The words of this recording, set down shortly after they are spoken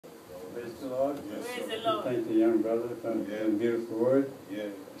the Lord. Yes, Praise sir. the Lord. Thank the young brother for Yeah. the beautiful word, Yeah.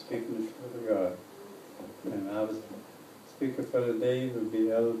 speaking the truth of God. And our speaker for the day would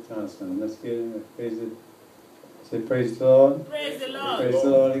be Elder Johnson. Let's get him and praise it. Say praise the Lord. Praise the Lord. Praise the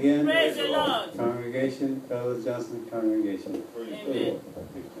Lord again. Praise the Lord. Congregation, Elder Johnson congregation. Praise Amen. the Lord.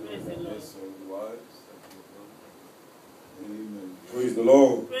 Praise the Lord. Yes, sir. Wives. Amen. Praise the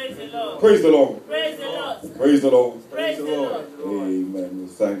Lord. Praise the Lord. Praise the Lord. Praise the Lord. Praise the Lord. Praise the Lord. Amen. We're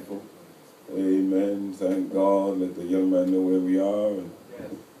thankful. Amen. Thank God. Let the young man know where we are, and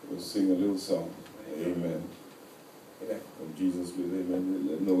we'll sing a little song. Amen. From Jesus' name, amen.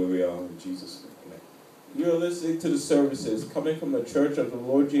 Let them know where we are in Jesus' name. You are listening to the services coming from the Church of the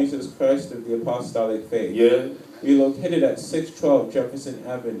Lord Jesus Christ of the Apostolic Faith. Yeah. We are located at 612 Jefferson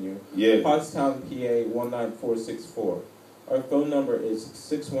Avenue, Yeah. Pottstown, PA 19464. Our phone number is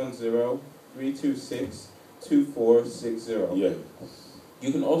 610-326-2460. Yeah.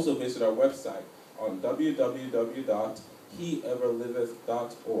 You can also visit our website on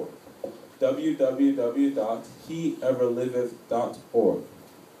www.heeverliveth.org. www.heeverliveth.org.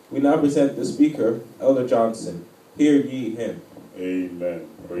 We now present the speaker, Elder Johnson. Hear ye him. Amen.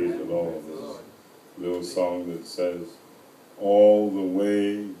 Praise the Lord. This little song that says, all the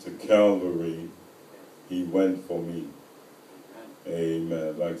way to Calvary, he went for me. Amen.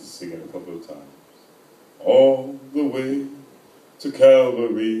 I'd like to sing it a couple of times. All the way to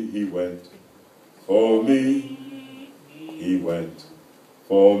Calvary, he went for me. He went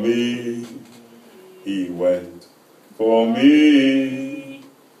for me. He went for me.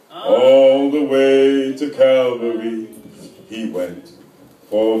 All the way to Calvary, he went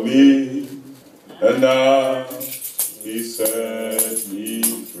for me. And now he set me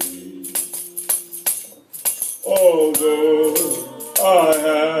free. Although I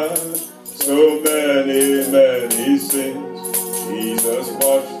had so many, many sins, Jesus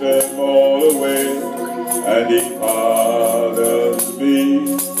washed them all away, and he pardoned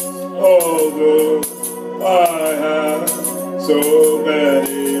me. Although I had so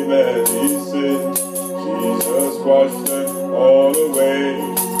many, many sins, Jesus washed them all away,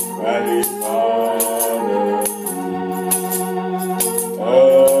 and he pardoned me.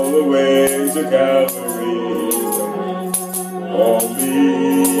 All the way to Calvary, for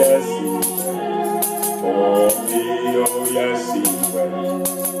me, yes, he went. For me, oh yes, he went.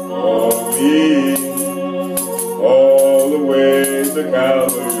 For me, all the way to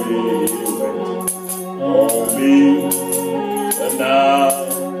Calvary, he went. For me, and now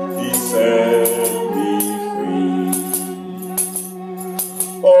he set me free.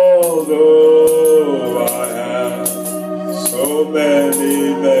 Although I have so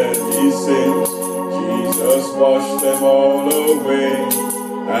many, many sins, Jesus washed them all away,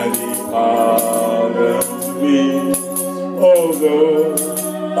 and he pardoned me. Although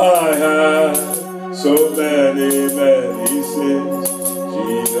I have so many, many sins,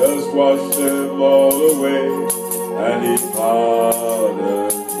 Jesus washed them all away, and he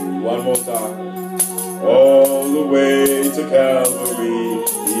pardoned me. One more time. All the way to Calvary,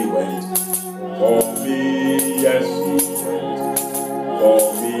 he went. For me, yes, he went. For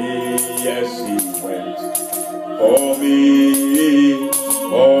me, yes, he went. For me,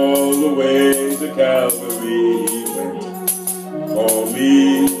 all the way to Calvary, he went. For me,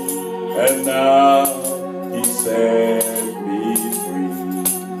 and now he set me free.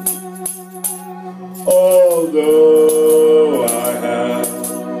 Although I have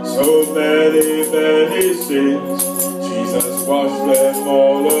so many, many sins, Jesus washed them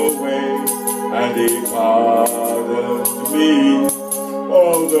all away, and he pardoned me.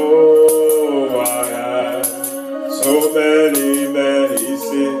 Although I have so many, many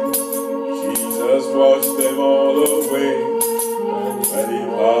sins, Jesus washed them all away, and he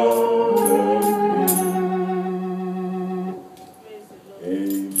pardoned me.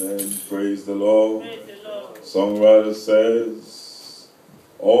 Amen. Praise the Lord. Praise the Lord. Songwriter says,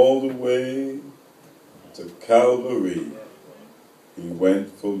 all the way to Calvary, he went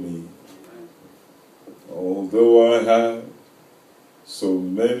for me. Although I have so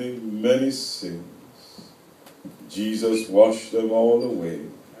many, many sins, Jesus washed them all away,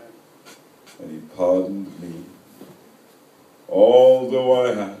 and he pardoned me. Although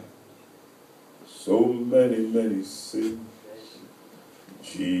I have so many, many sins,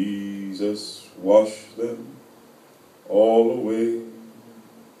 Jesus washed them all away,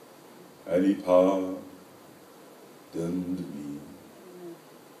 and he pardoned me.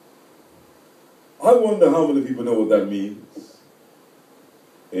 I wonder how many people know what that means.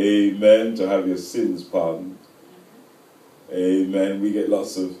 Amen. To have your sins pardoned. Amen. We get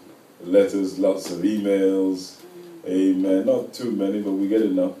lots of letters, lots of emails. Amen. Not too many, but we get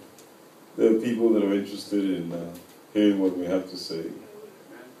enough. There are people that are interested in hearing what we have to say.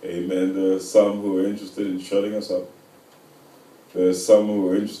 Amen. There are some who are interested in shutting us up. There are some who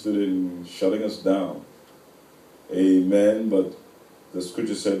are interested in shutting us down. Amen. But the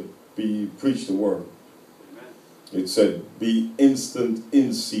scripture said, preach the word. It said, be instant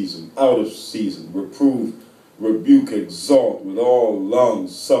in season, out of season, reprove, rebuke, exhort with all long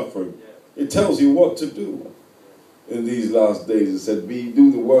suffering. It tells you what to do in these last days. It said,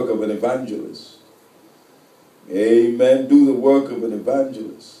 do the work of an evangelist. Amen. Do the work of an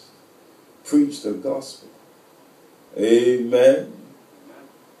evangelist. Preach the gospel. Amen.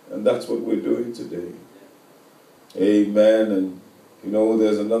 And that's what we're doing today. Amen. And you know,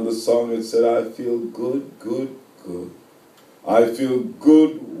 there's another song that said, I feel good, good, good. I feel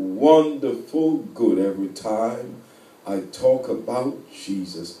good, wonderful good. Every time I talk about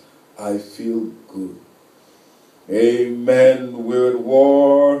Jesus, I feel good. Amen. We're at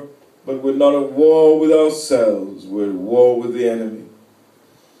war, but we're not at war with ourselves. We're at war with the enemy.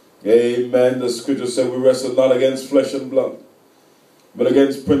 Amen. The scripture said we wrestle not against flesh and blood, but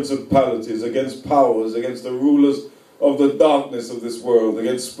against principalities, against powers, against the rulers of the darkness of this world,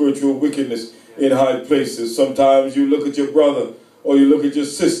 against spiritual wickedness in high places. Sometimes you look at your brother or you look at your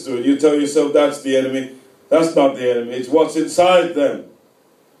sister and you tell yourself that's the enemy. That's not the enemy. It's what's inside them.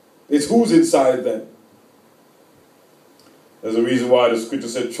 It's who's inside them. There's a reason why the scripture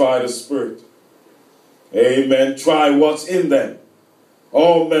said try the spirit. Amen. Try what's in them.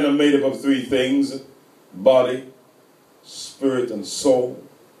 All men are made up of three things: body, spirit, and soul.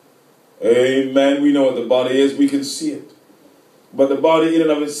 Amen. We know what the body is. We can see it. But the body in and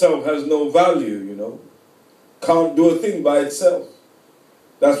of itself has no value, you know. Can't do a thing by itself.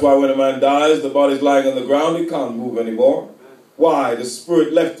 That's why when a man dies, the body's lying on the ground. It can't move anymore. Why? The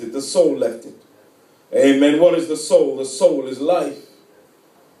spirit left it. The soul left it. Amen. What is the soul? The soul is life.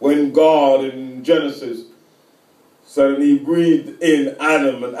 When God in Genesis said, and he breathed in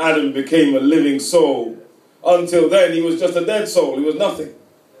Adam, and Adam became a living soul. Until then, he was just a dead soul. He was nothing.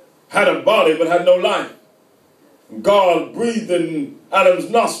 Had a body, but had no life. God breathed in Adam's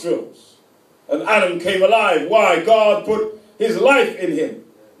nostrils, and Adam came alive. Why? God put his life in him.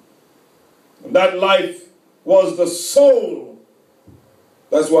 And that life was the soul.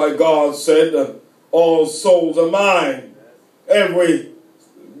 That's why God said, all souls are mine. Every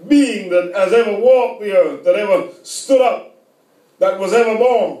being that has ever walked the earth, that ever stood up, that was ever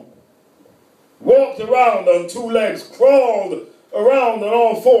born, walked around on two legs, crawled around on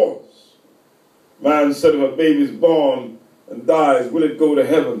all fours. Man said, if a baby's born and dies, will it go to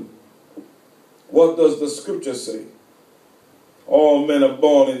heaven? What does the scripture say? All men are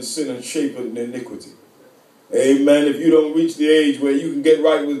born in sin and shapen in iniquity. Amen. If you don't reach the age where you can get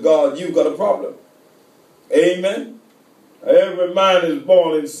right with God, you've got a problem. Amen. Every man is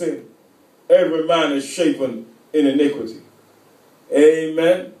born in sin. Every man is shapen in iniquity.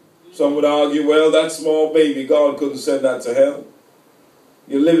 Amen. Some would argue, well, that small baby, God couldn't send that to hell.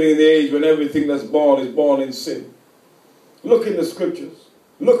 You're living in the age when everything that's born is born in sin. Look in the scriptures.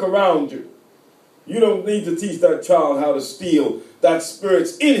 Look around you. You don't need to teach that child how to steal. That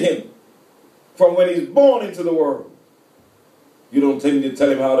spirit's in him from when he's born into the world. You don't need to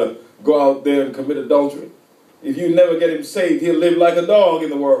tell him how to go out there and commit adultery. If you never get him saved, he'll live like a dog in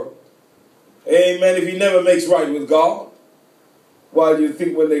the world. Amen. If he never makes right with God. Why do you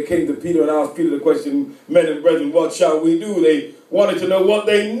think when they came to Peter and asked Peter the question, men and brethren, what shall we do? They wanted to know what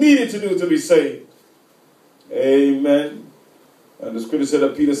they needed to do to be saved. Amen. And the scripture said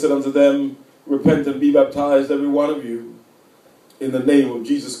that Peter said unto them, repent and be baptized, every one of you, in the name of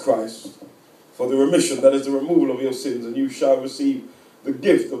Jesus Christ, for the remission, that is the removal of your sins, and you shall receive the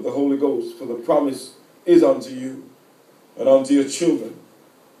gift of the Holy Ghost, for the promise is unto you and unto your children,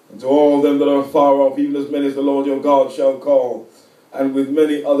 and to all them that are far off, even as many as the Lord your God shall call. And with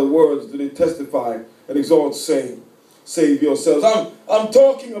many other words did he testify and exhort, saying, save yourselves. I'm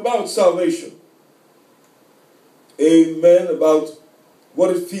talking about salvation. Amen. About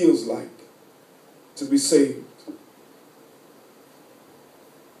what it feels like to be saved.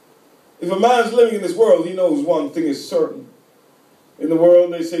 If a man's living in this world, he knows one thing is certain. In the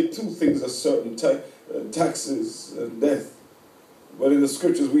world, they say two things are certain, taxes and death. But in the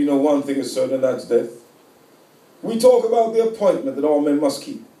scriptures, we know one thing is certain, and that's death. We talk about the appointment that all men must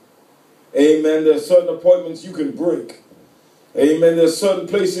keep. Amen. There are certain appointments you can break. Amen. There are certain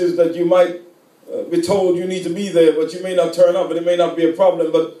places that you might be told you need to be there, but you may not turn up, and it may not be a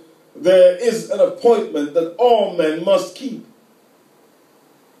problem. But there is an appointment that all men must keep.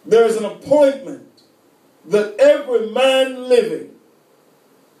 There is an appointment that every man living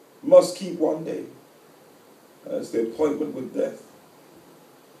must keep one day. That's the appointment with death.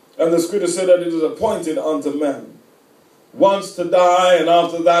 And the scripture said that it is appointed unto man once to die, and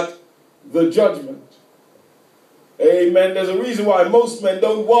after that, the judgment. Amen. There's a reason why most men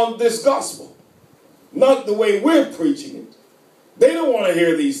don't want this gospel. Not the way we're preaching it. They don't want to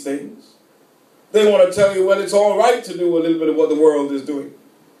hear these things. They want to tell you, well, it's all right to do a little bit of what the world is doing.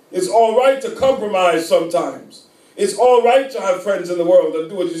 It's all right to compromise sometimes. It's all right to have friends in the world and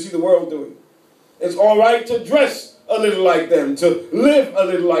do what you see the world doing. It's all right to dress a little like them, to live a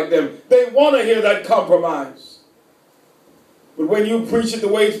little like them. They want to hear that compromise. But when you preach it the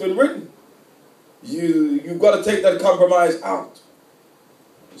way it's been written, you've got to take that compromise out.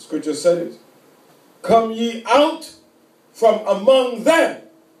 The scripture said it. Come ye out from among them.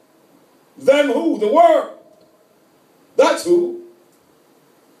 Them who? The world. That's who.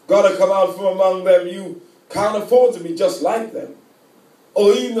 Got to come out from among them. You can't afford to be just like them,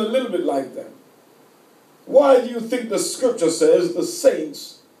 or even a little bit like them. Why do you think the scripture says the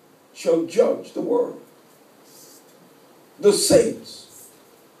saints shall judge the world? The saints,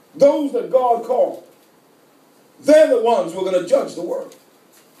 those that God called, they're the ones who are going to judge the world.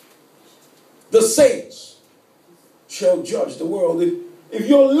 The saints shall judge the world. If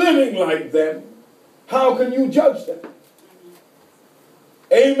you're living like them, how can you judge them?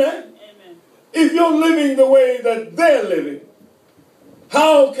 Amen? Amen. If you're living the way that they're living,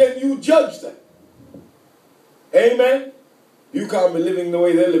 how can you judge them? Amen? You can't be living the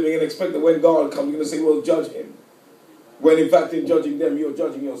way they're living and expect that when God comes, you're going to say, well, judge him. When in fact, in judging them, you're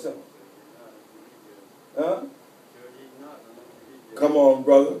judging yourself. Huh? Come on,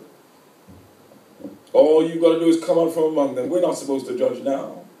 brother. All you got to do is come out from among them. We're not supposed to judge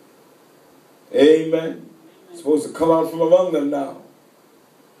now. Amen. We're supposed to come out from among them now.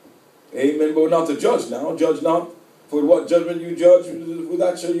 Amen. But we're not to judge now. Judge not. For what judgment you judge, with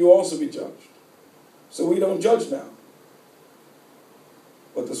that shall you also be judged. So we don't judge now.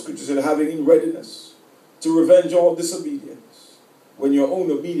 But the scripture said, having in readiness to revenge all disobedience when your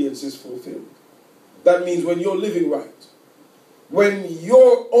own obedience is fulfilled. That means when you're living right. When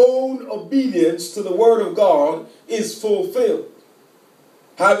your own obedience to the word of God is fulfilled.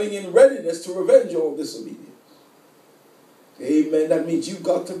 Having in readiness to revenge all disobedience. Amen. That means you've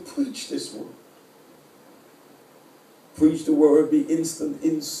got to preach this word. Preach the word, be instant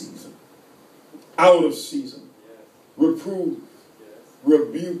in season. Out of season. Reprove.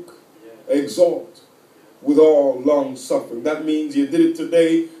 Rebuke. Exhort. With all long suffering. That means you did it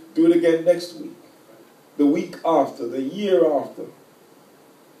today, do it again next week. The week after, the year after.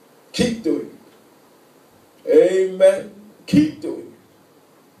 Keep doing it. Amen. Keep doing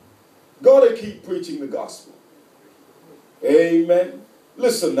it. Gotta keep preaching the gospel. Amen.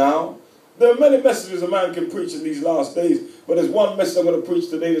 Listen now. There are many messages a man can preach in these last days, but there's one message I'm going to preach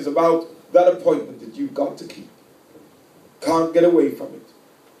today that's about that appointment that you've got to keep. Can't get away from it.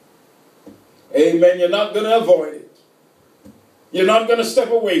 Amen. You're not going to avoid it. You're not going to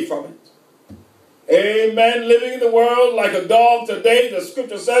step away from it. Amen. Living in the world like a dog today, the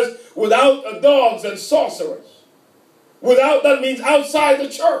scripture says, without dogs and sorcerers. Without, that means outside the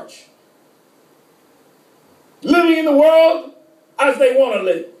church. Living in the world as they want to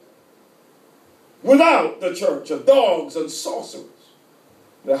live. Without the church of dogs and sorcerers.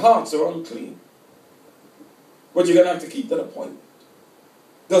 Their hearts are unclean. But you're going to have to keep that appointment.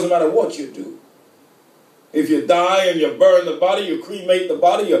 Doesn't matter what you do. If you die and you burn the body, you cremate the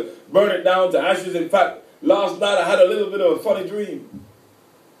body, you burn it down to ashes. In fact, last night I had a little bit of a funny dream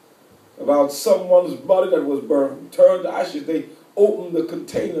about someone's body that was burned, turned to ashes. They opened the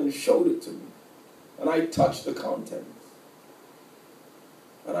container and showed it to me. And I touched the contents.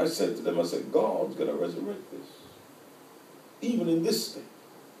 And I said to them, I said, God's going to resurrect this. Even in this state.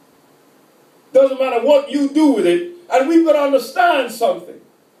 Doesn't matter what you do with it. And we've got to understand something.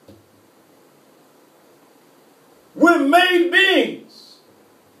 We're made beings.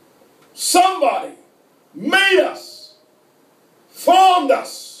 Somebody made us. Formed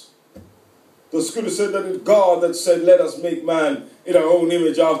us. The scripture said that it's God that said, let us make man in our own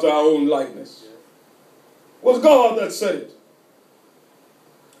image after our own likeness. It was God that said it.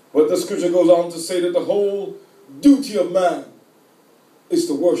 But the scripture goes on to say that the whole duty of man is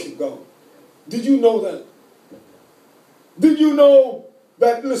to worship God. Did you know that? Did you know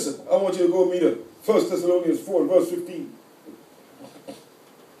that? Listen, I want you to go with me to 1 Thessalonians 4 verse 15.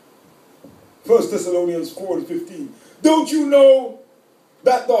 1 Thessalonians 4 and 15. Don't you know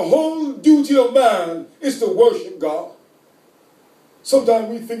that the whole duty of man is to worship God? Sometimes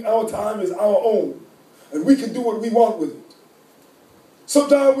we think our time is our own and we can do what we want with it.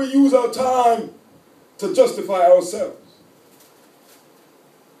 Sometimes we use our time to justify ourselves.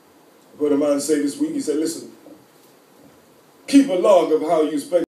 I heard a man say this week, he said, listen, keep a log of how you spend